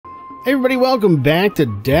Hey everybody, welcome back to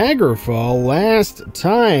Daggerfall. Last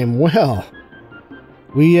time, well,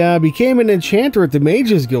 we became an enchanter at the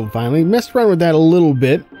Mages Guild finally. Messed around with that a little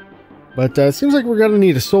bit, but it seems like we're going to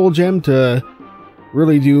need a soul gem to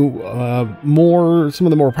really do some of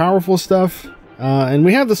the more powerful stuff. And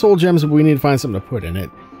we have the soul gems, but we need to find something to put in it.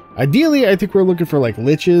 Ideally, I think we're looking for like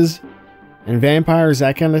liches and vampires,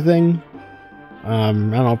 that kind of thing. I don't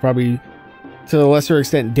know, probably to a lesser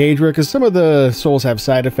extent Daedra, because some of the souls have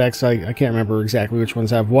side effects. I can't remember exactly which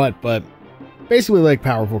ones have what, but basically like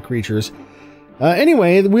powerful creatures.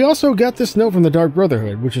 Anyway, we also got this note from the Dark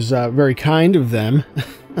Brotherhood, which is very kind of them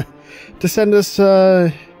to send us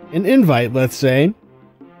an invite, let's say,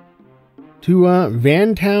 to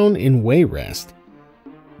Vantown in Wayrest.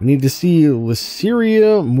 We need to see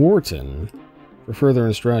Lyceria Morton for further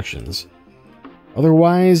instructions.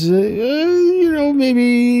 Otherwise, you know,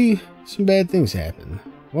 maybe some bad things happen.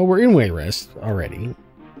 Well, we're in Wayrest already.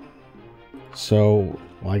 So,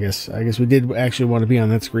 well, I guess we did actually want to be on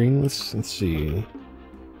that screen. Let's see.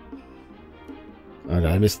 Oh,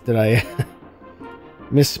 did I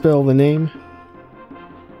misspell the name?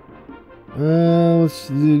 Let's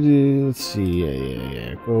see.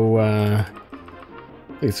 Yeah. Go, I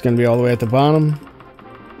think it's gonna be all the way at the bottom.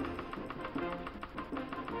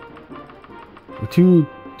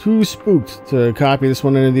 Too spooked to copy this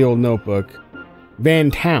one into the old notebook.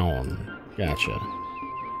 Vantown. Gotcha.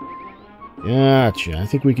 I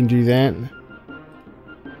think we can do that.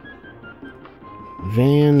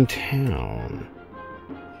 Vantown.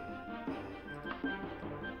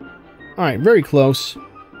 Alright, very close.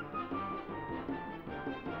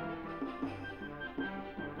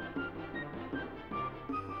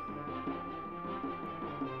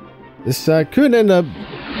 This could end up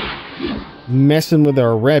messing with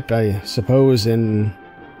our rep, I suppose, in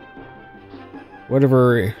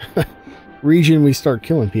whatever region we start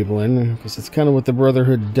killing people in, because it's kind of what the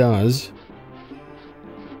Brotherhood does.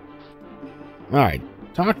 Alright,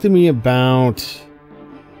 talk to me about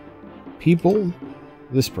people.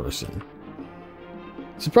 This person.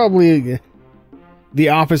 It's probably the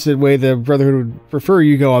opposite way the Brotherhood would prefer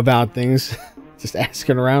you go about things. Just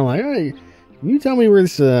asking around like, hey, can you tell me where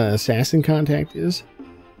this assassin contact is?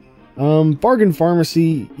 Bargain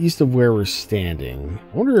Pharmacy, east of where we're standing.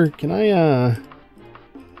 I wonder, can I,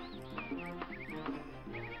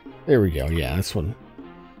 there we go, yeah, that's what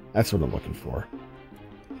I'm looking for.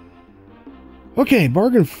 Okay,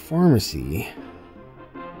 Bargain Pharmacy.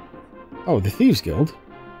 Oh, the Thieves Guild.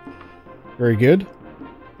 Very good.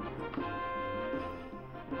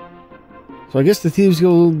 So I guess the Thieves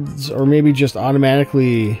Guilds are maybe just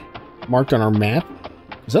automatically marked on our map?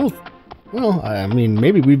 Is that... Well, I mean,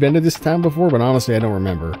 maybe we've been to this town before, but honestly, I don't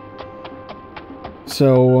remember.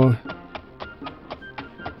 So,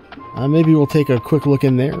 maybe we'll take a quick look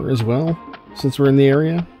in there as well, since we're in the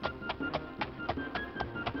area.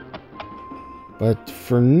 But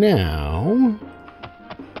for now,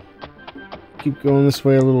 keep going this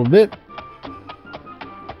way a little bit,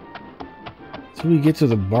 until we get to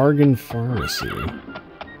the Bargain Pharmacy.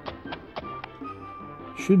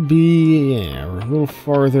 Should be, yeah, we're a little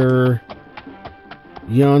farther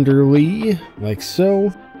yonderly, like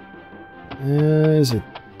so. Is it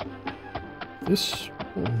this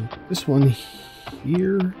one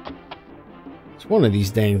here? It's one of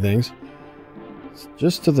these dang things. It's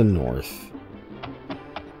just to the north.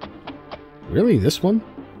 Really, this one?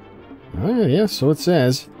 Oh, yeah, so it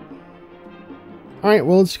says. Alright,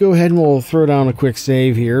 well, let's go ahead and we'll throw down a quick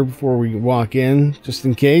save here before we walk in, just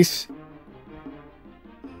in case.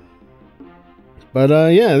 But,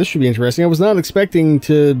 yeah, this should be interesting. I was not expecting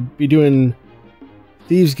to be doing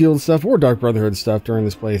Thieves Guild stuff or Dark Brotherhood stuff during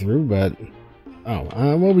this playthrough, but... Oh,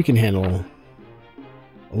 well, we can handle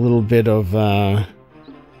a little bit of,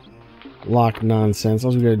 lock nonsense.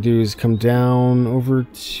 All we gotta do is come down over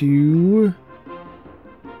to...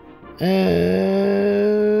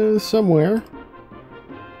 somewhere.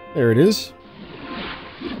 There it is.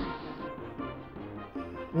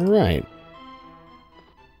 Alright.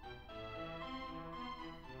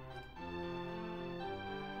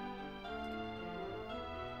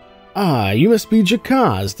 Ah, you must be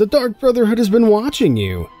Jakaz. The Dark Brotherhood has been watching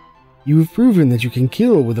you. You have proven that you can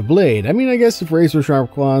kill with a blade. I mean, I guess if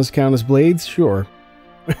razor-sharp claws count as blades, sure.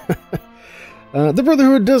 The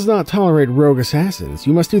Brotherhood does not tolerate rogue assassins.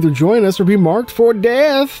 You must either join us or be marked for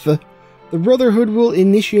death. The Brotherhood will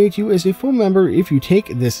initiate you as a full member if you take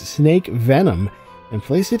this snake venom and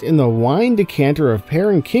place it in the wine decanter of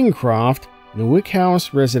Perrin Kingcroft in the Wick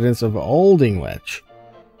House residence of Aldinglech.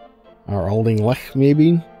 Or Aldinglech,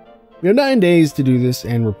 maybe? You have 9 days to do this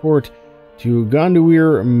and report to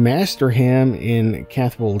Gondawir Masterham in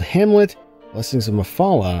Cathwold Hamlet. Blessings of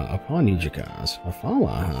Mafala upon you, Jakaz.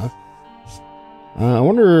 Mafala, huh? I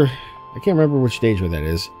wonder... I can't remember which stage where that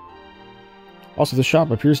is. Also, the shop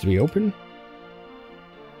appears to be open.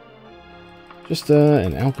 Just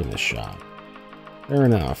an alchemist shop. Fair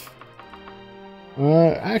enough.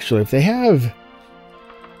 Actually, if they have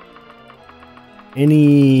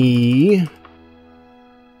any...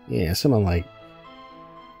 Yeah, something like...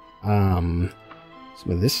 some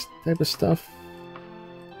of this type of stuff.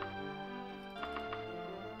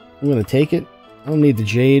 I'm gonna take it. I don't need the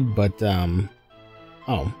jade, but, oh.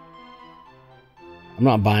 I'm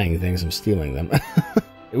not buying things, I'm stealing them.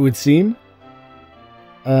 It would seem.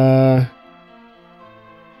 Well,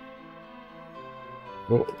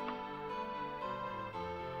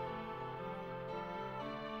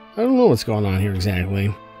 I don't know what's going on here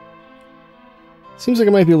exactly. Seems like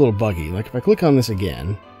it might be a little buggy. Like, if I click on this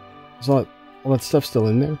again, is all that stuff still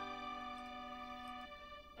in there?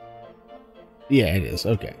 Yeah, it is.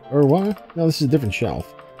 Okay. Or what? No, this is a different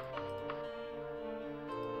shelf.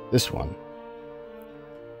 This one.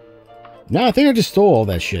 No, I think I just stole all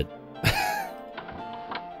that shit.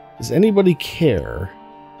 Does anybody care?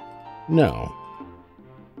 No.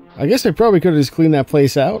 I guess I probably could have just cleaned that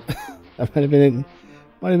place out. That might have been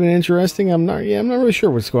interesting. I'm not really sure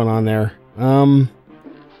what's going on there.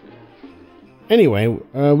 Anyway,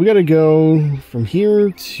 we gotta go from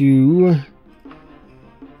here to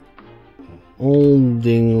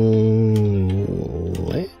Olding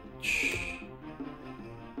Ledge.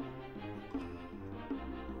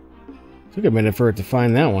 Took a minute for it to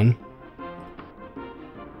find that one.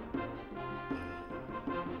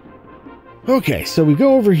 Okay, so we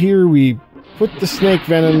go over here, we put the snake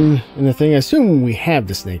venom in the thing. I assume we have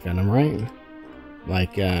the snake venom, right?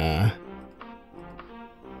 Like, yeah,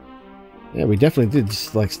 we definitely did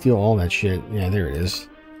just, like, steal all that shit. Yeah, there it is.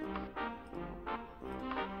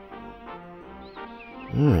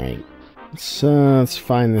 Alright. Let's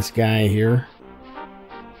find this guy here.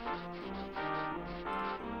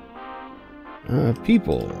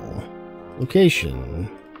 People. Location.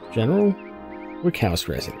 General. Wick House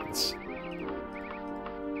residence.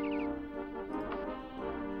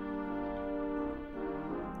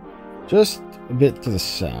 Just a bit to the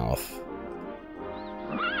south.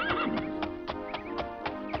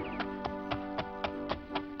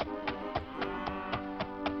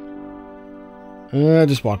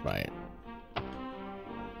 Just walk by it.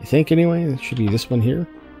 You think, anyway? It should be this one here.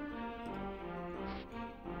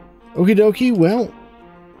 Okie dokie, well,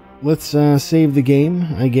 let's save the game,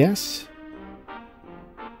 I guess.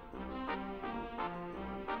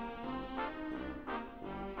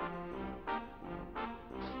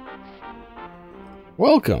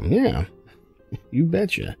 Welcome, yeah. You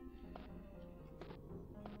betcha.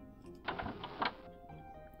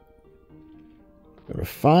 Gotta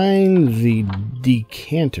find the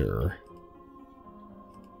decanter.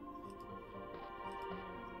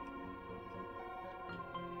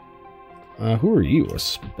 Who are you? A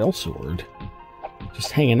spell sword?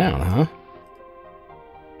 Just hanging out, huh?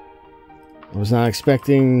 I was not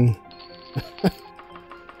expecting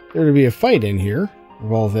there to be a fight in here,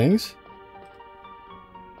 of all things.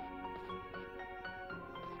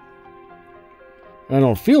 I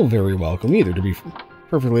don't feel very welcome either, to be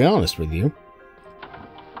perfectly honest with you.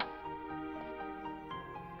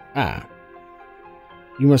 Ah.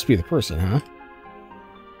 You must be the person, huh?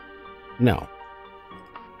 No.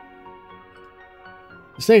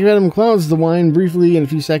 The snake venom clouds the wine briefly. In a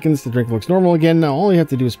few seconds, the drink looks normal again. Now all you have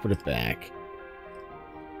to do is put it back.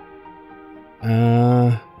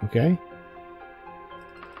 Okay.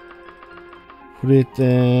 Put it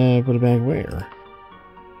back where?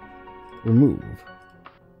 Remove.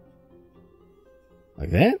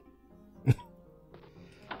 Like that?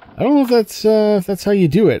 I don't know if that's how you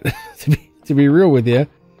do it. to be real with you,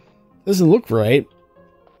 doesn't look right.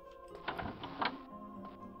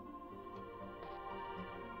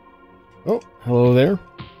 Oh, hello there.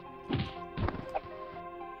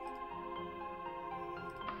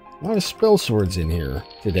 A lot of spell swords in here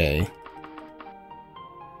today.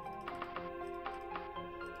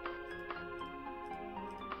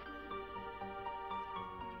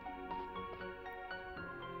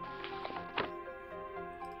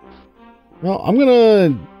 Well, I'm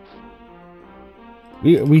gonna...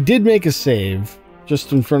 We did make a save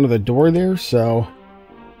just in front of the door there, so...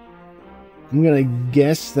 I'm gonna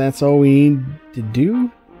guess that's all we need to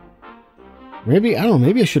do? Maybe, I don't know,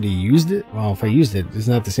 maybe I should have used it. Well, if I used it, it's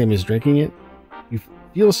not the same as drinking it. You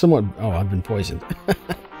feel somewhat... Oh, I've been poisoned.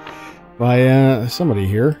 By, somebody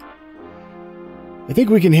here. I think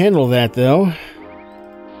we can handle that, though.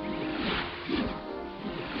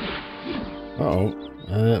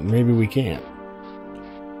 Uh-oh. Maybe we can't.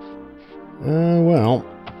 Well.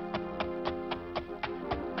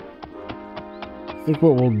 I think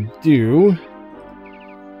what we'll do...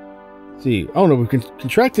 Let's see. Oh, no, we've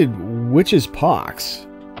contracted witch's pox.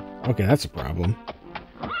 Okay, that's a problem.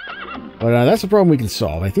 But that's a problem we can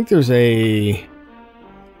solve. I think there's a...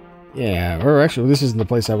 Yeah, or actually, this isn't the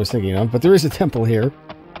place I was thinking of, but there is a temple here.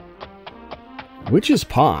 Witch's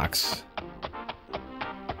pox.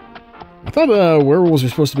 I thought werewolves were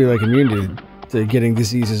supposed to be, like, immune to getting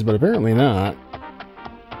diseases, but apparently not.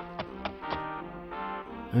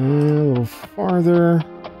 A little farther.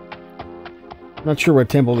 Not sure what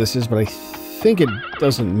temple this is, but I think it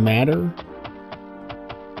doesn't matter.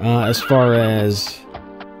 As far as...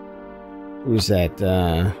 Who's that?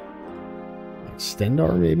 Like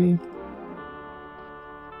Stendar, maybe?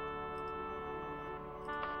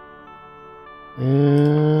 I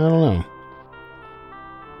don't know.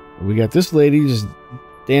 We got this lady just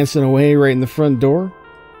dancing away right in the front door.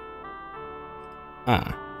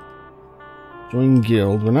 Ah. Join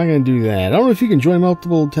guild. We're not going to do that. I don't know if you can join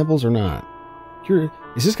multiple temples or not.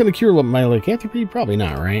 Is this going to cure my lycanthropy? Probably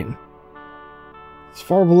not, right? It's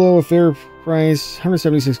far below a fair price.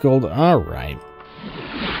 176 gold. Alright.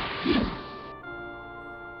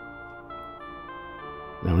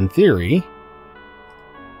 Now, in theory,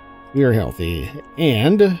 we are healthy.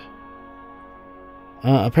 And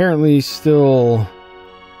apparently still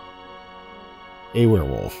a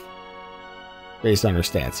werewolf. Based on our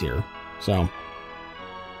stats here. So,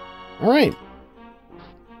 alright.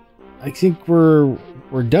 I think we're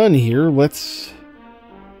done here. Let's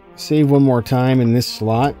save one more time in this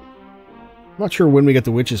slot. I'm not sure when we get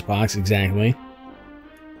the witch's pox exactly.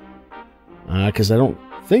 Because I don't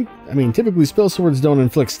think... I mean, typically spell swords don't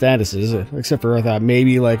inflict statuses. Except for, I thought,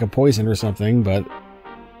 maybe like a poison or something, but...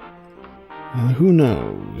 who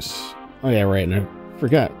knows? Oh yeah, right, and I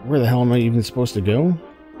forgot. Where the hell am I even supposed to go?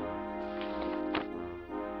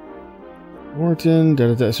 Morton,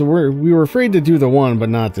 So we were afraid to do the one, but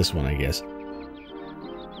not this one, I guess.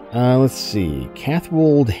 Let's see.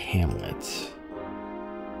 Cathwold Hamlet.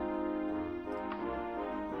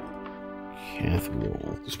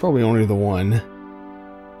 Cathwold. There's probably only the one.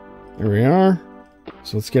 There we are.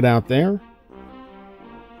 So let's get out there.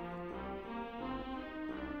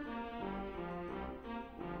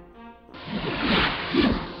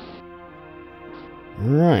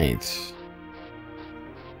 Right.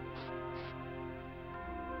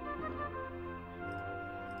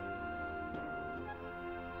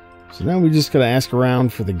 So now we just gotta ask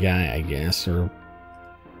around for the guy, I guess, or...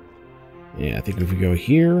 Yeah, I think if we go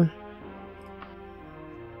here...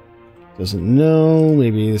 Doesn't know,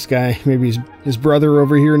 maybe this guy, maybe his brother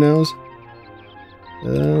over here knows.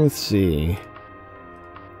 Let's see...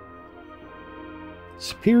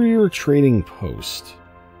 Superior Trading Post.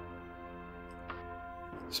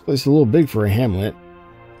 This place is a little big for a hamlet.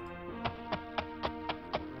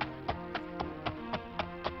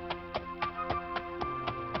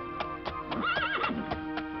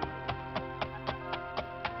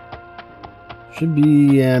 Should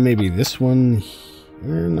be, maybe this one.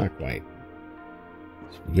 Not quite.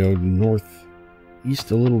 So we go northeast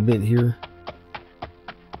a little bit here.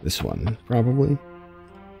 This one, probably.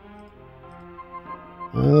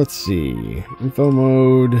 Let's see. Info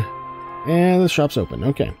mode. And the shop's open.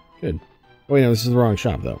 Okay, good. Oh, wait, no, this is the wrong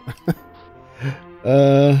shop, though.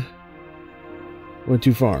 Went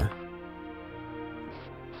too far.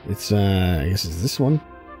 It's, I guess it's this one.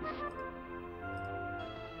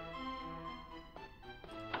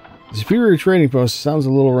 Superior Trading Post sounds a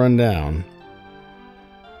little run down.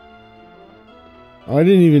 Oh, I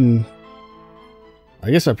didn't even... I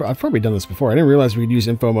guess I've probably done this before. I didn't realize we could use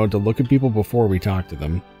info mode to look at people before we talk to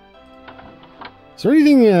them. Is there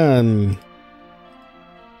anything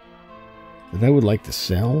that I would like to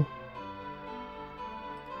sell?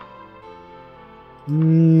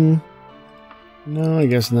 No, I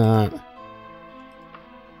guess not.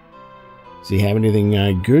 Does he have anything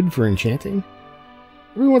good for enchanting?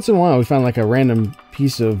 Every once in a while we find like a random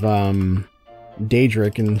piece of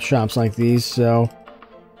Daedric in shops like these, so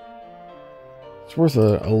it's worth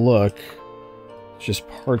a look. It's just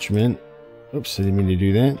parchment. Oops, I didn't mean to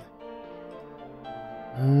do that.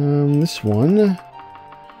 This one.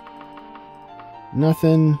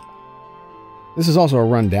 Nothing. This is also a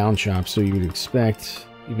run-down shop, so you would expect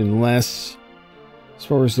even less as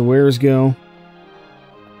far as the wares go.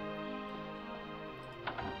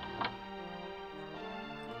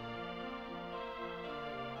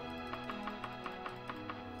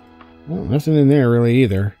 Well, nothing in there really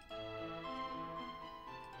either.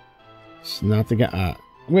 It's not the guy.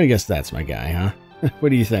 I'm gonna guess that's my guy, huh? What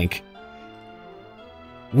do you think?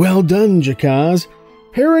 Well done, Jakaz.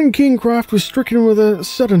 Perrin Kingcroft was stricken with a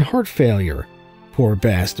sudden heart failure. Poor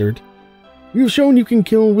bastard. You have shown you can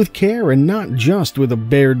kill with care and not just with a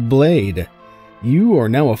bared blade. You are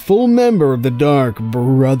now a full member of the Dark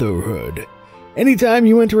Brotherhood. Anytime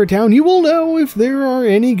you enter a town, you will know if there are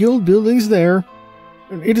any guild buildings there.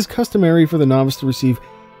 It is customary for the novice to receive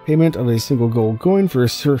payment of a single gold coin for a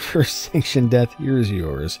sanctioned death. Here is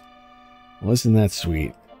yours. Well, isn't that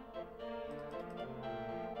sweet?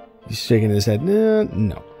 He's shaking his head. No,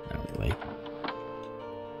 not really.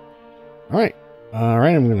 Alright.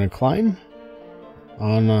 Alright, I'm going to climb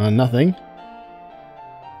on nothing.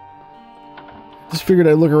 Just figured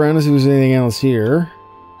I'd look around and see if there's anything else here.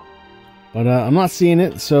 But I'm not seeing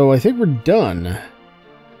it, so I think we're done.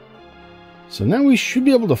 So now we should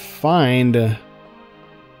be able to find a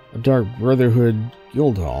Dark Brotherhood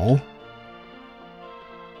guild hall.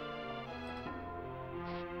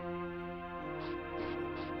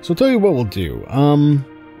 So I'll tell you what we'll do.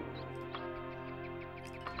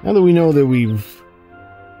 Now that we know that we've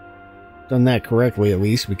done that correctly, at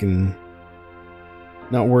least, we can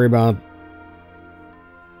not worry about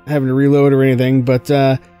having to reload or anything, but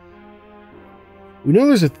we know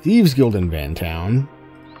there's a Thieves Guild in Vantown.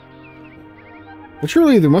 But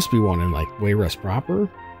surely there must be one in, like, Wayrest proper?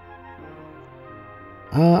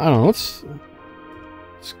 I don't know, let's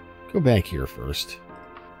go back here first.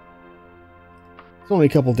 It's only a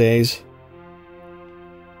couple days.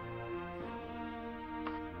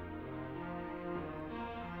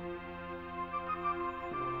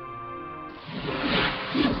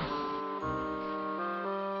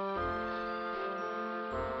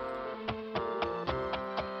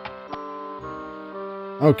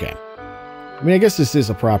 Okay. I mean, I guess this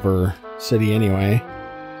is a proper city anyway.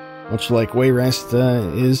 Much like Wayrest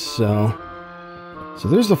is, so... So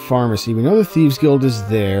there's the pharmacy. We know the Thieves Guild is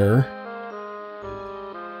there.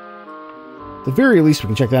 At the very least, we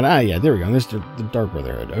can check that out. Ah, yeah, there we go. There's the Dark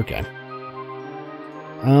Brotherhood. Okay.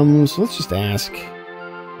 So let's just ask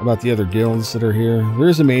about the other guilds that are here. There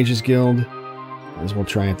is a Mages Guild. Might as well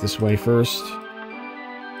try it this way first.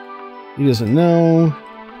 He doesn't know.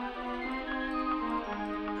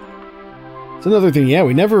 It's another thing, yeah,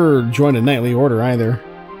 we never joined a Knightly Order either.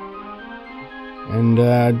 And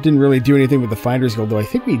didn't really do anything with the Fighters Guild, though I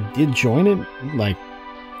think we did join it, like,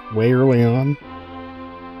 way early on.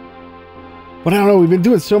 But I don't know, we've been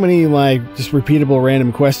doing so many, like, just repeatable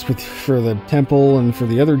random quests for the temple and for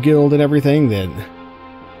the other guild and everything that...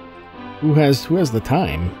 Who has the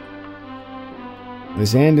time?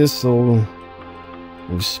 Lysandus will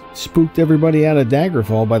have spooked everybody out of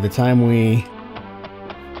Daggerfall by the time we...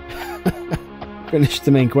 finish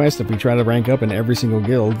the main quest if we try to rank up in every single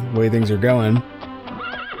guild, the way things are going.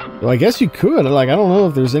 Well, I guess you could. Like, I don't know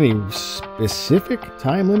if there's any specific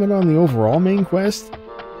time limit on the overall main quest.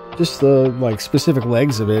 Just the, like, specific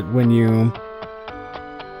legs of it when you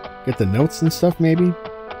get the notes and stuff, maybe.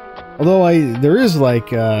 Although there is, like,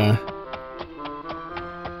 there's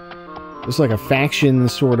like a faction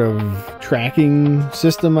sort of tracking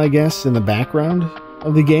system, I guess, in the background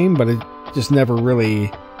of the game, but it just never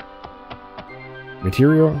really...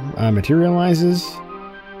 materializes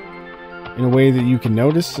in a way that you can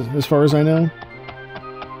notice, as far as I know.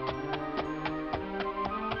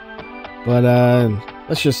 But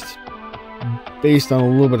that's just based on a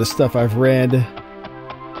little bit of stuff I've read.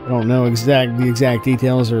 I don't know the exact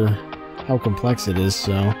details or how complex it is,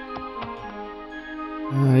 so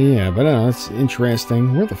yeah, but it's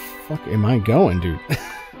interesting. Where the fuck am I going, dude?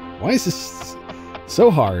 Why is this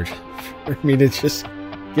so hard for me to just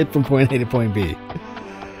get from point A to point B?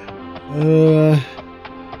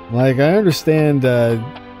 Like, I understand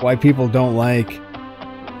why people don't like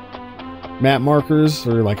map markers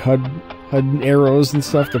or like HUD arrows and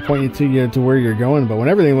stuff to point you to where you're going, but when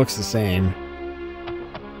everything looks the same,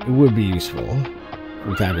 it would be useful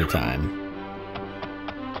from time to time.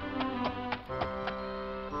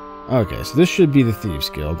 Okay, so this should be the Thieves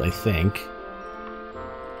Guild, I think.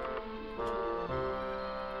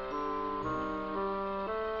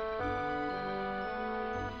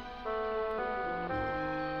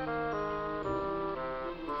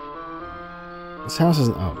 This house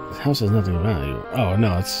isn't... Oh, this house has nothing of value. Oh,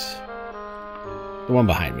 no, it's... the one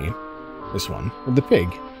behind me. This one. With the pig.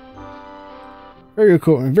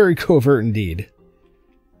 Very covert indeed.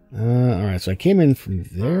 Alright, so I came in from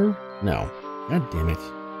there? No. God damn it.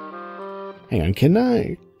 Hang on,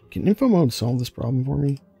 can info mode solve this problem for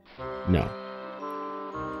me? No.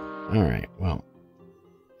 Alright, well.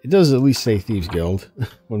 It does at least say Thieves Guild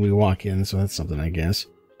when we walk in, so that's something, I guess.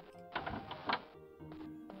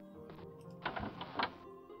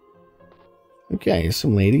 Okay,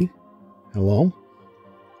 some lady. Hello.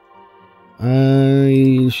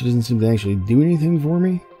 She doesn't seem to actually do anything for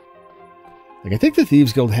me. Like, I think the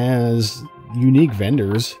Thieves Guild has unique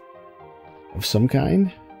vendors of some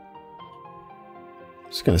kind.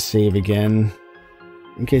 Just gonna save again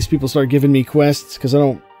in case people start giving me quests, because I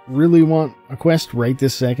don't really want a quest right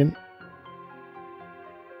this second.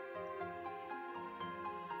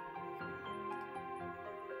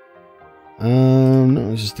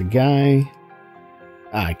 No, it's just a guy.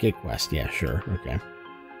 Ah, get quest. Yeah, sure. Okay.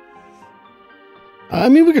 I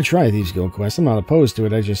mean, we could try Thieves Guild quest. I'm not opposed to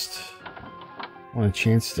it. I just want a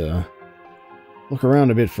chance to look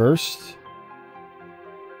around a bit first.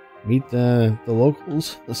 Meet the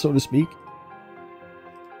locals, so to speak.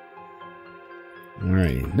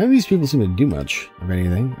 Alright. None of these people seem to do much of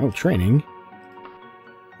anything. Oh, training.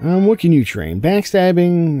 What can you train?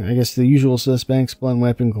 Backstabbing, I guess the usual suspects, blunt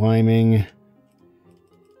weapon, climbing,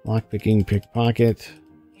 lockpicking, pickpocket,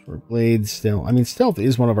 short blades, stealth. I mean, stealth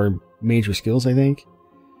is one of our major skills, I think.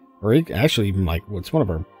 Or it actually even, like, what's one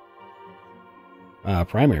of our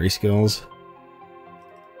primary skills.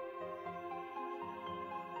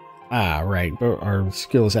 Ah, right. But our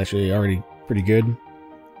skill is actually already pretty good.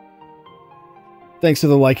 Thanks to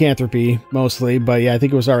the lycanthropy, mostly. But yeah, I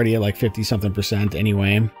think it was already at like 50-something%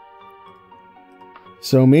 anyway.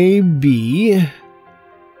 So maybe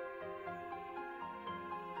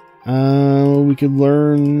we could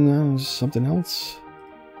learn something else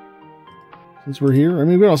since we're here. I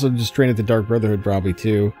mean, we could also just train at the Dark Brotherhood probably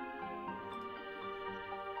too.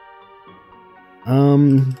 I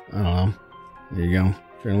don't know. There you go.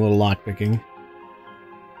 Train a little lockpicking.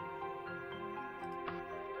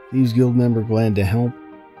 Thieves Guild member glad to help.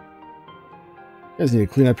 You guys need to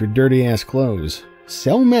clean up your dirty ass clothes.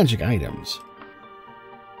 Sell magic items.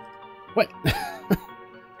 What?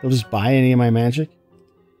 They'll just buy any of my magic?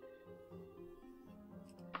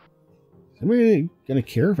 Is anybody gonna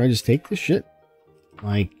care if I just take this shit?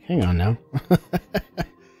 Like, hang on now.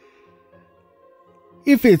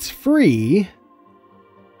 If it's free,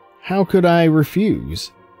 how could I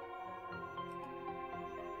refuse?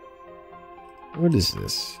 What is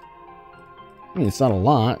this? I mean, it's not a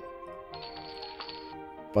lot,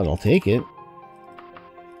 but I'll take it.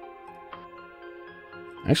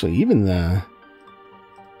 Actually, even the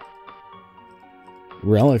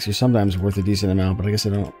relics are sometimes worth a decent amount, but I guess I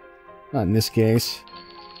don't. Not in this case.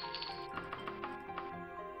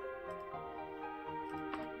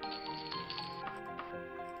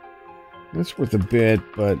 That's worth a bit,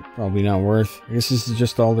 but probably not worth. I guess this is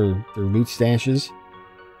just all their loot stashes.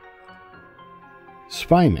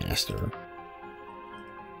 Spy Master.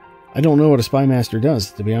 I don't know what a Spy Master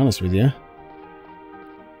does, to be honest with you.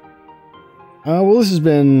 Well, this has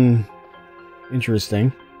been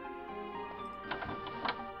interesting.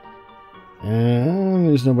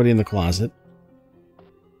 There's nobody in the closet.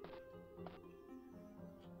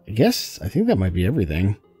 I think that might be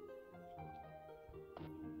everything.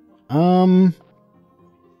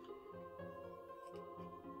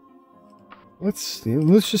 Let's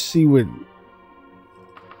just see what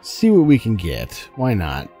we can get. Why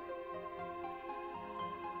not?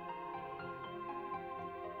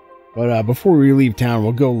 But before we leave town,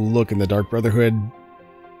 we'll go look in the Dark Brotherhood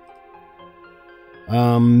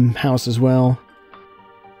house as well.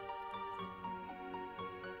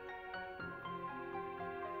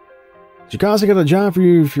 Jakasa got a job for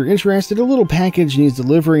you if you're interested. A little package needs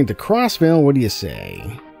delivering to Crossvale. What do you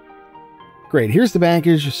say? Great, here's the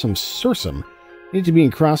package. Some Sursum. Need to be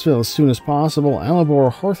in Crossvale as soon as possible.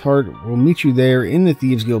 Alibor Hearthheart will meet you there in the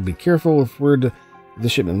Thieves Guild. Be careful if word of the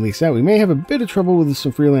shipment leaks out. We may have a bit of trouble with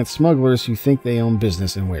some freelance smugglers who think they own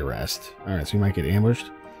business in Wayrest. Alright, so we might get ambushed.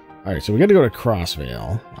 Alright, so we gotta go to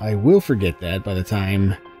Crossvale. I will forget that by the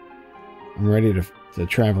time I'm ready to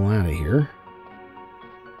travel out of here.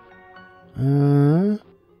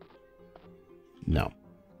 No.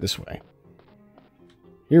 This way.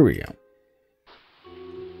 Here we go.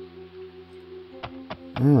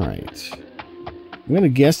 Alright. I'm gonna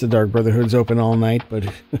guess the Dark Brotherhood's open all night, but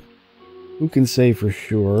who can say for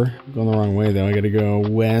sure? I'm going the wrong way, though. I gotta go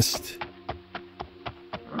west.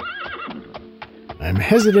 I'm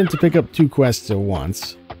hesitant to pick up 2 quests at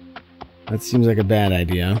once. That seems like a bad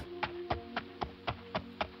idea.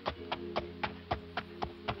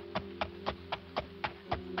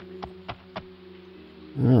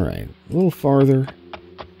 Alright, a little farther.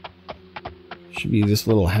 Should be this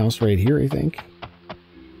little house right here, I think.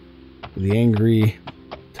 With the angry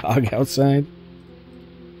dog outside.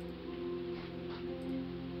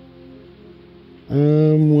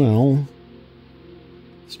 Well,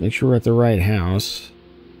 let's make sure we're at the right house.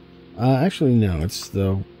 Actually, no, it's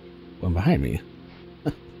the one behind me.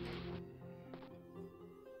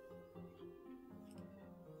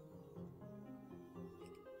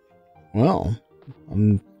 Well,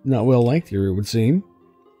 I'm not well liked here, it would seem.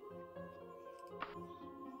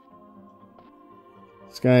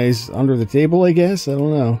 This guy's under the table, I guess? I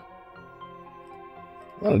don't know.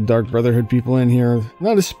 A lot of Dark Brotherhood people in here.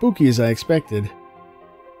 Not as spooky as I expected.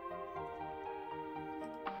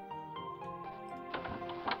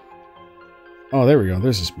 Oh, there we go.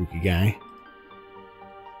 There's a spooky guy.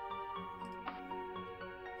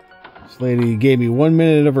 This lady gave me 1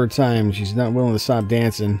 minute of her time. She's not willing to stop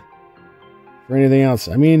dancing for anything else.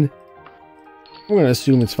 I mean, I'm going to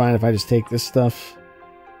assume it's fine if I just take this stuff.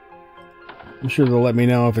 I'm sure they'll let me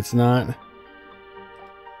know if it's not.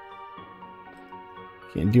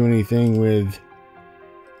 Can't do anything with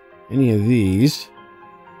any of these.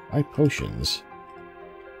 Buy potions.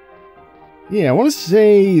 Yeah, I want to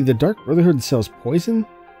say the Dark Brotherhood sells poison?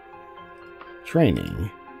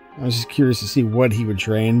 Training. I was just curious to see what he would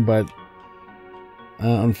train, but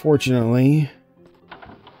unfortunately,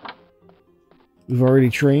 we've already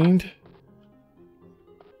trained.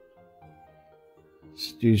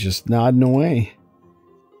 This dude's just nodding away.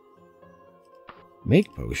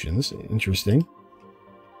 Make potions. Interesting.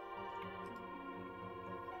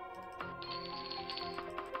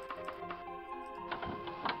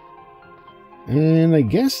 And I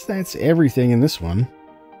guess that's everything in this one.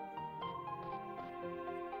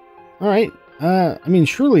 Alright. I mean,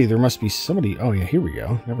 surely there must be somebody... Oh, yeah, here we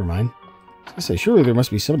go. Never mind. I was going to say, surely there must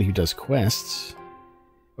be somebody who does quests.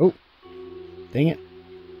 Oh. Dang it.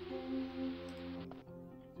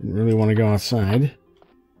 Didn't really want to go outside.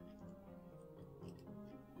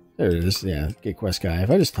 There it is. Yeah, get quest guy. If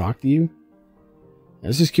I just talk to you... I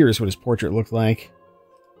was just curious what his portrait looked like.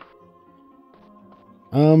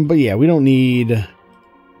 But yeah, we don't need a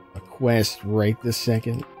quest right this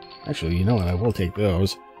second. Actually, you know what? I will take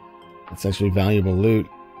those. That's actually valuable loot.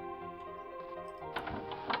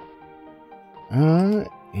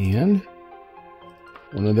 And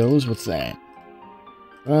one of those. What's that?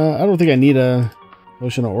 I don't think I need a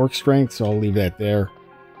potion of orc strength, so I'll leave that there.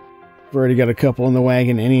 I've already got a couple in the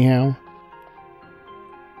wagon anyhow.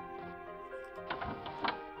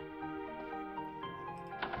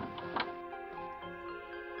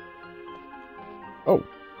 Oh,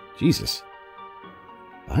 Jesus.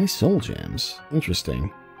 Buy soul gems.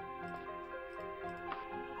 Interesting.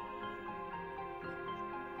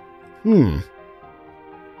 I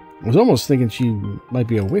was almost thinking she might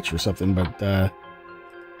be a witch or something, but I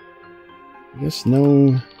guess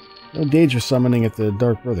no danger summoning at the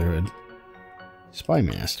Dark Brotherhood. Spy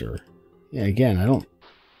Master. Yeah, again, I don't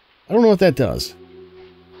know what that does.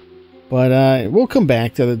 But we'll come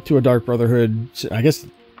back to a Dark Brotherhood. I guess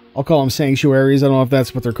I'll call them sanctuaries. I don't know if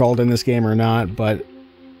that's what they're called in this game or not, but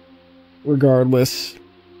regardless.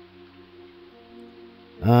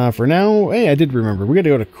 For now, hey, I did remember. We got to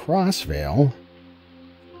go to Crossvale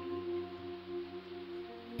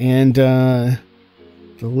and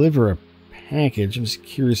deliver a package. I'm just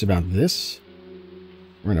curious about this.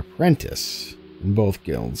 We're an apprentice in both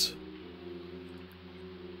guilds.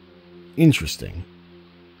 Interesting.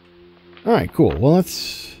 Alright, cool. Well,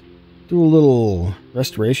 let's do a little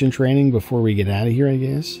restoration training before we get out of here, I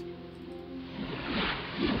guess.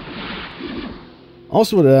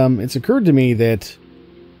 Also, it's occurred to me that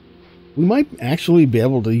we might actually be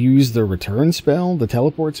able to use the return spell, the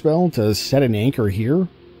teleport spell, to set an anchor here.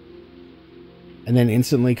 And then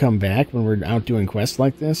instantly come back when we're out doing quests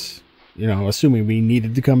like this. You know, assuming we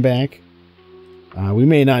needed to come back. We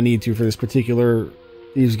may not need to for this particular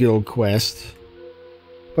Thieves Guild quest.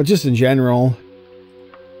 But just in general,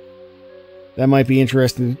 that might be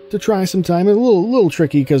interesting to try sometime. It's a little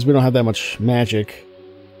tricky because we don't have that much magic.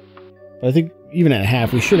 But I think even at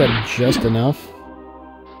half, we should have just enough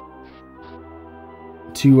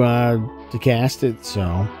to cast it,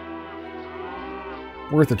 so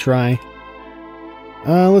worth a try.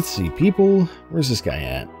 Let's see, people. Where's this guy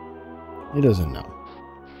at? He doesn't know.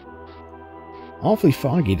 Awfully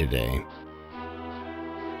foggy today.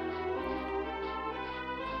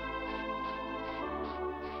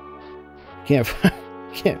 Can't find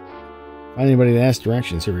anybody to ask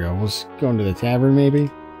directions. Here we go. Let's go into the tavern, maybe.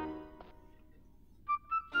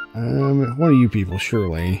 One of you people,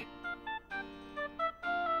 surely.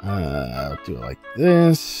 I'll do it like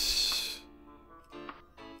this.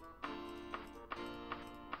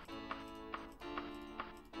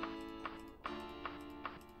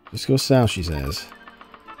 Just go south, she says.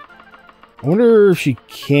 I wonder if she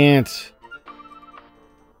can't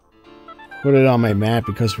put it on my map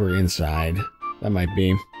because we're inside. That might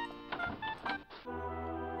be. I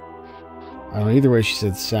don't know, either way she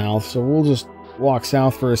said south, so we'll just walk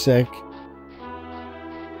south for a sec.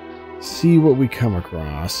 See what we come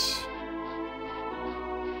across.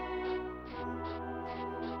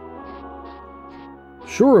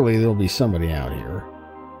 Surely there'll be somebody out here.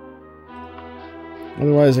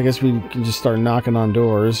 Otherwise, I guess we can just start knocking on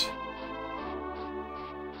doors.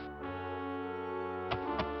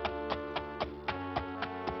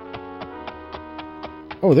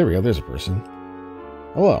 Oh, there we go. There's a person.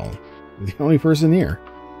 Hello. The only person here.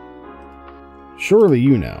 Surely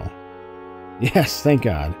you know. Yes, thank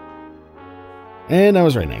God. And I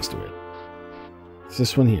was right next to it. It's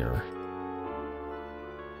this one here.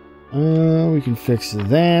 We can fix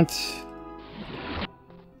that.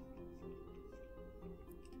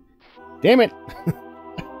 Damn it!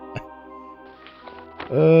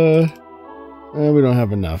 We don't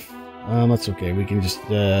have enough. That's okay. We can just,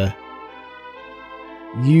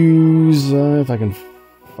 use, if I can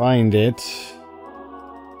find it.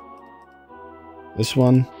 This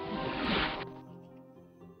one.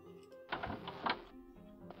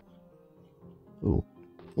 Ooh,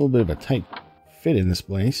 a little bit of a tight fit in this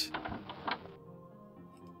place.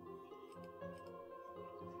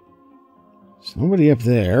 There's nobody up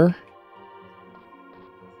there.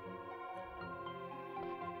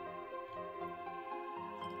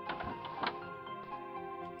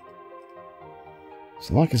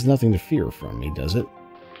 This lock is nothing to fear from me, does it?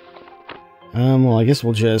 Well, I guess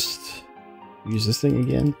we'll just use this thing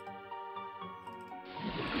again.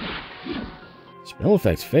 Spell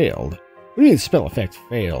effect failed? What do you mean spell effect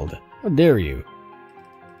failed? How dare you?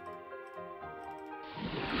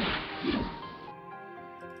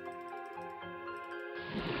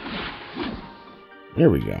 There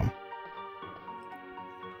we go.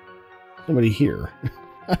 Somebody here.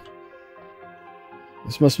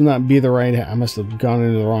 This must not be the right... I must have gone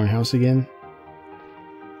into the wrong house again.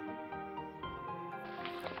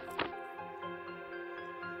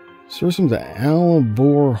 Source them to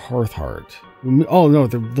Alabor Hearthheart. Oh, no,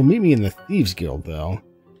 they'll meet me in the Thieves Guild, though.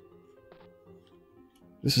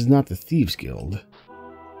 This is not the Thieves Guild.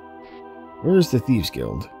 Where's the Thieves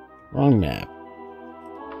Guild? Wrong map.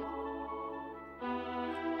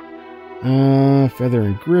 Feather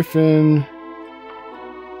and Griffin.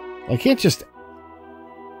 I can't just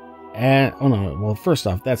add... Oh, no. Well, first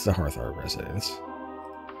off, that's the Hearthheart residence.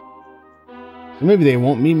 So maybe they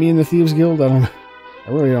won't meet me in the Thieves Guild? I don't know.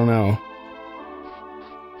 I really don't know.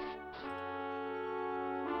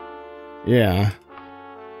 Yeah.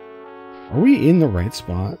 Are we in the right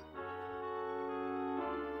spot?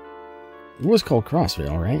 It was called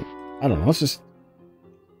Crossvale, right? I don't know. Let's just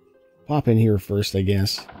pop in here first, I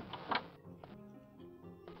guess.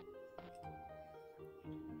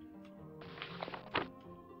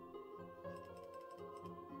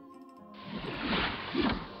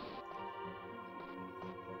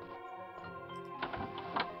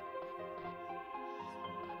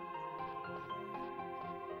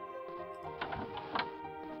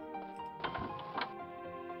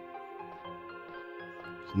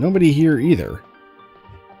 Nobody here either.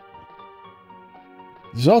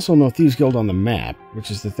 There's also no Thieves Guild on the map, which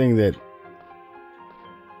is the thing that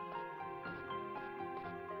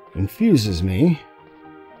confuses me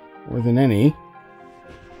more than any.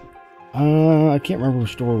 I can't remember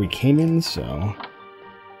which door we came in, so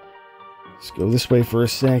let's go this way for a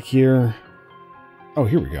sec here. Oh,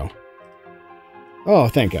 here we go. Oh,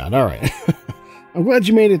 thank God. All right. I'm glad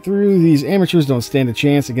you made it through. These amateurs don't stand a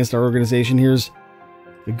chance against our organization. Here's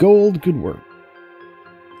the gold. Good work.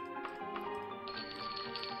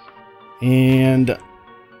 And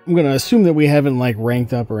I'm going to assume that we haven't, like,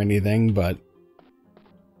 ranked up or anything, but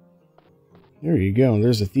there you go.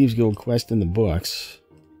 There's a Thieves Guild quest in the books.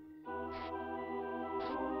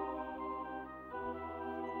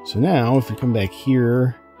 So now, if we come back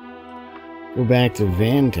here, go back to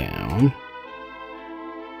Vantown.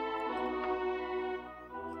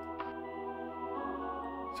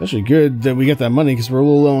 It's actually good that we get that money because we're a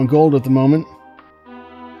little low on gold at the moment.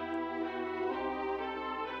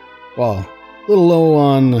 Well, a little low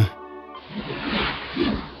on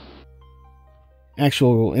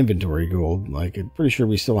actual inventory gold. Like, I'm pretty sure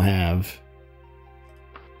we still have.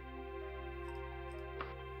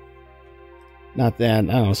 Not that, I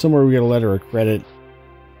don't know, somewhere we got a letter of credit.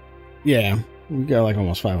 Yeah, we got like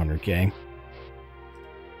almost 500k.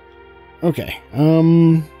 Okay,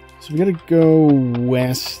 so we gotta go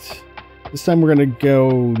west. This time we're gonna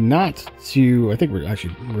go not to, I think we're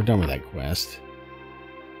done with that quest.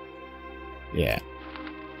 Yeah.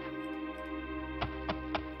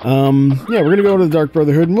 Yeah, we're gonna go to the Dark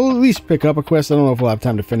Brotherhood and we'll at least pick up a quest. I don't know if we'll have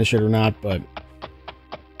time to finish it or not, but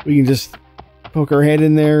we can just poke our head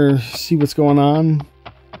in there, see what's going on.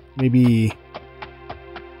 Maybe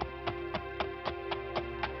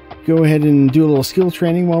go ahead and do a little skill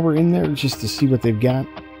training while we're in there, just to see what they've got.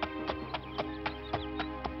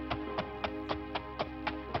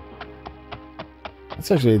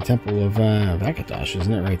 It's actually a temple of Akatosh,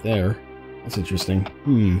 isn't it, right there? That's interesting.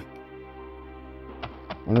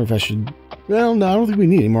 Wonder if I should... Well, no, I don't think we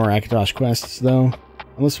need any more Akatosh quests, though.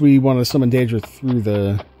 Unless we want to summon Daedra through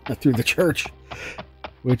the church.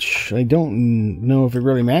 Which I don't know if it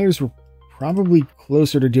really matters. We're probably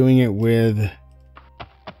closer to doing it with...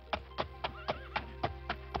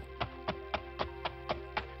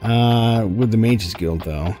 with the Mages Guild,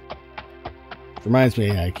 though. It reminds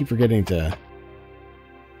me, I keep forgetting to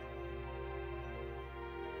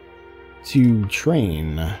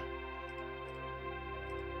train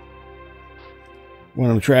when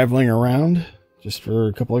I'm traveling around, just for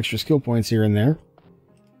a couple extra skill points here and there.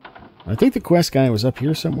 I think the quest guy was up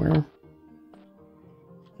here somewhere.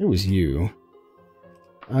 It was you.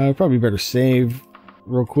 Probably better save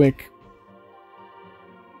real quick.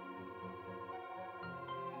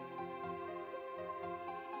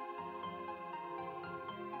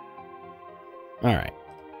 Alright.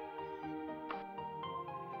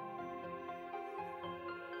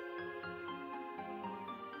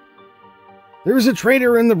 There is a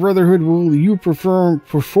traitor in the Brotherhood. Will you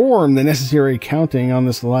perform the necessary accounting on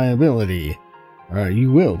this liability?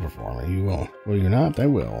 You will perform it. You will. Will you not? I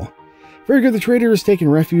will. Very good. The traitor has taken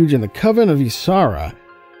refuge in the Coven of Isara.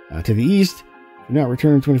 To the east. Do not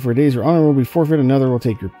return in 24 days or honor will be forfeit. Another will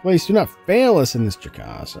take your place. Do not fail us in this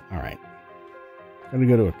Jakas. Alright. Gotta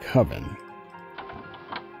go to a coven.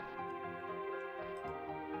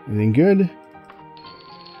 Anything good?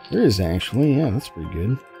 There is actually. Yeah, that's pretty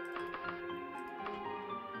good.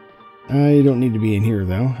 I don't need to be in here,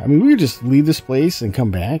 though. I mean, we could just leave this place and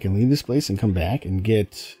come back, and leave this place and come back, and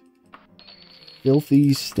get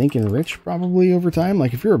filthy, stinking rich, probably, over time.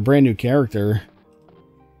 Like, if you're a brand new character,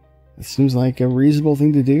 it seems like a reasonable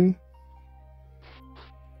thing to do.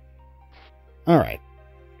 Alright.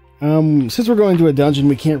 Since we're going to a dungeon,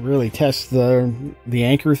 we can't really test the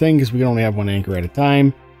anchor thing, because we can only have one anchor at a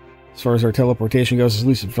time. As far as our teleportation goes, at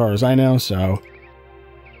least as far as I know, so...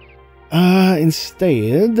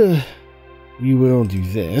 instead... we will do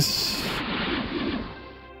this.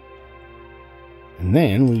 And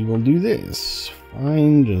then we will do this.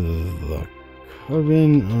 Find the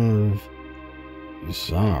Coven of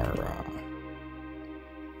Isara.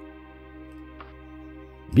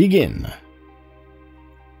 Begin.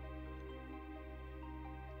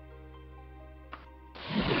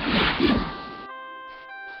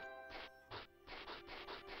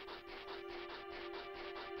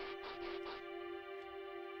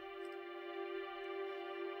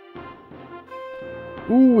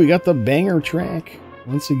 Ooh, we got the banger track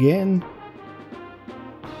once again.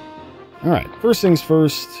 Alright, first things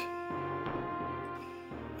first.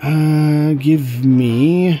 Give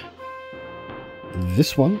me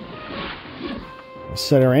this one. We'll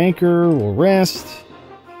set our anchor, we'll rest.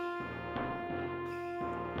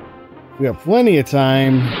 We got plenty of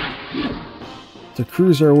time to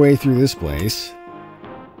cruise our way through this place.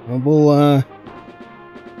 We'll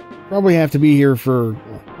probably have to be here for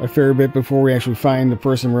a fair bit before we actually find the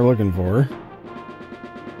person we're looking for.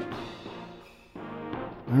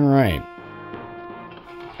 Alright.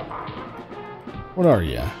 What are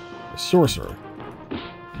you? A sorcerer.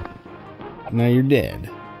 Now you're dead.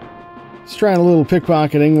 Let's try a little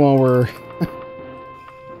pickpocketing while we're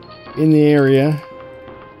in the area.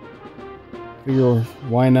 Figure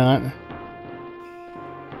why not?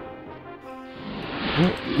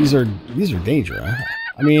 Well, these are Daedra.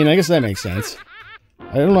 I mean, I guess that makes sense.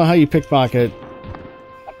 I don't know how you pickpocket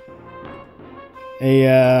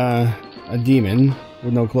a demon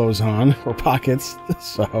with no clothes on or pockets,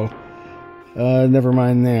 so never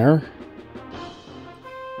mind there.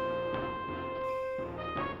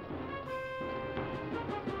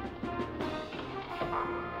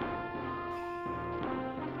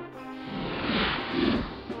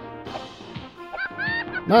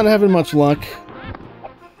 Not having much luck.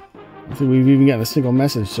 I don't think we've even gotten a single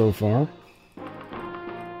message so far.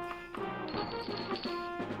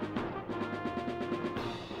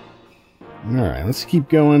 Alright, let's keep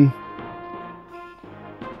going.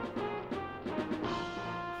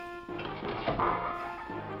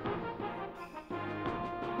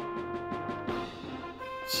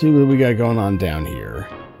 See what we got going on down here.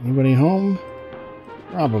 Anybody home?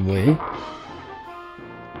 Probably.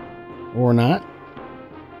 Or not.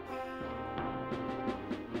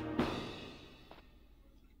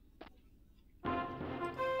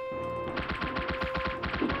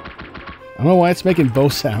 I don't know why it's making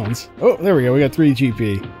both sounds. Oh, there we go. We got 3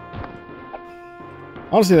 GP.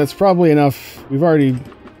 Honestly, that's probably enough. We've already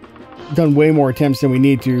done way more attempts than we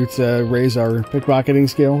need to raise our pickpocketing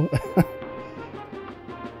skill.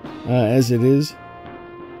 As it is.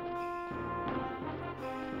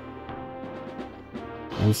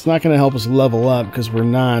 It's not going to help us level up because we're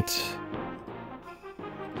not...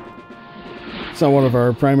 It's not one of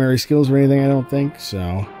our primary skills or anything, I don't think,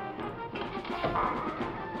 so...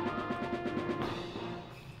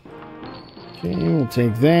 Okay, we'll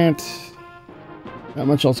take that. Not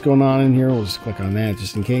much else going on in here. We'll just click on that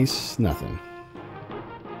just in case. Nothing.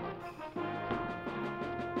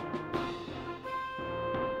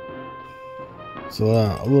 So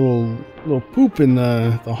a little poop in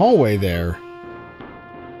the hallway there.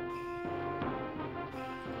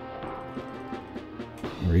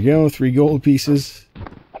 There we go. 3 gold pieces.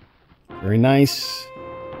 Very nice.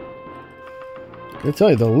 I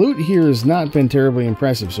tell you, the loot here has not been terribly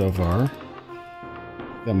impressive so far.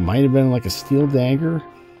 That might have been like a steel dagger.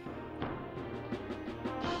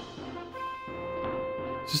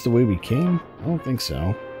 Is this the way we came? I don't think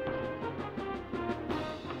so.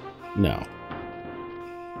 No.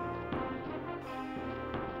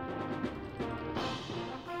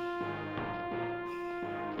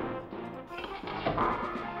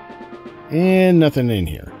 And nothing in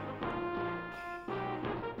here.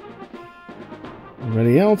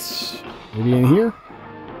 Anybody else? Maybe in here?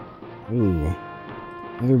 Ooh.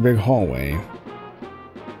 Another big hallway.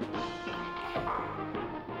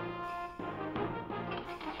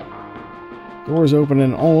 Doors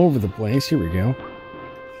opening all over the place. Here we go.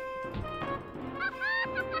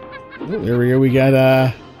 Oh, there we go. We got,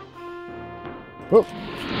 oh,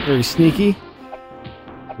 very sneaky.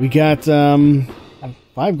 We got,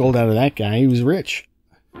 5 gold out of that guy. He was rich.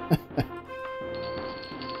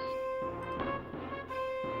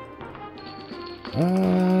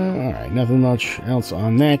 Alright, nothing much else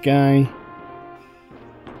on that guy.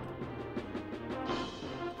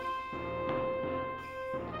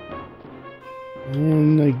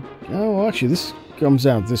 And oh, actually, this comes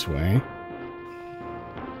out this way.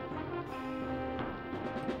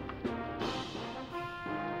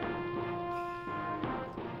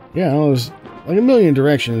 Yeah, there's like a million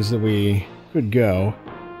directions that we could go.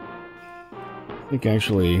 I think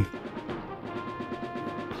actually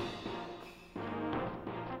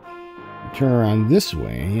turn around this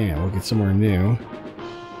way. Yeah, we'll get somewhere new.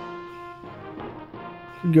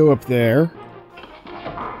 Could go up there.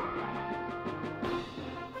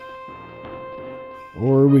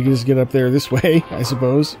 Or we can just get up there this way, I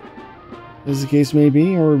suppose. As the case may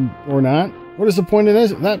be, or not. What is the point of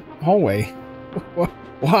this? That hallway?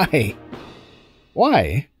 Why?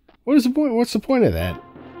 Why? What is the point? What's the point of that?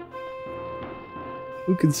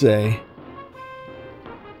 Who could say?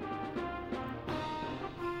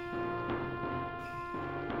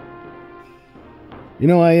 You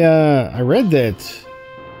know, I read that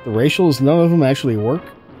the racials, none of them actually work.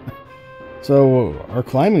 So our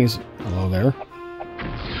climbing is... Hello there.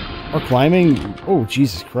 Our climbing... Oh,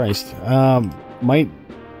 Jesus Christ. Might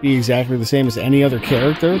be exactly the same as any other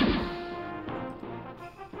character.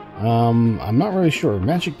 I'm not really sure.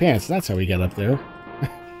 Magic pants, that's how we got up there.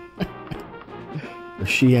 Or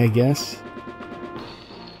she, I guess.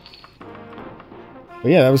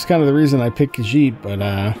 But yeah, that was kind of the reason I picked Khajiit, but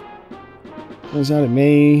turns out it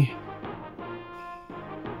may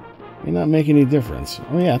not make any difference.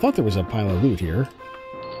 Oh yeah, I thought there was a pile of loot here.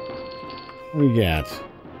 What do we got?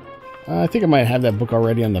 I think I might have that book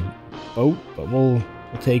already on the boat, but we'll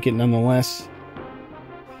take it nonetheless.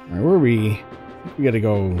 Alright, where are we? I think we gotta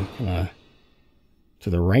go to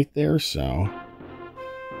the right there, so...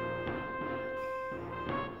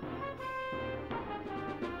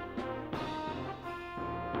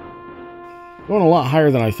 Going a lot higher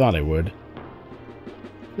than I thought I would.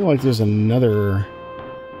 I feel like there's another...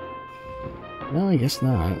 No, I guess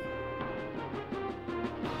not.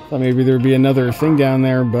 Thought maybe there'd be another thing down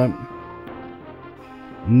there, but...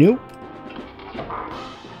 Nope.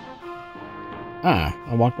 Ah,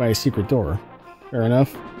 I walked by a secret door. Fair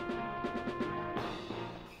enough.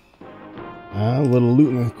 A little loot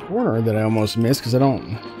in the corner that I almost missed because I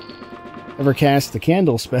don't ever cast the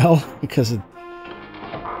candle spell because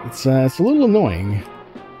it's a little annoying.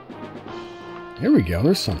 There we go.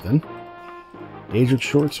 There's something. Gauge with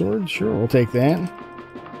short sword. Sure, we'll take that.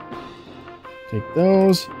 Take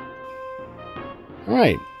those. All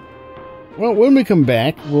right. Well, when we come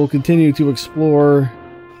back, we'll continue to explore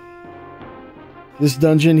this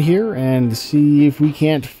dungeon here and see if we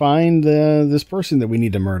can't find this person that we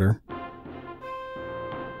need to murder.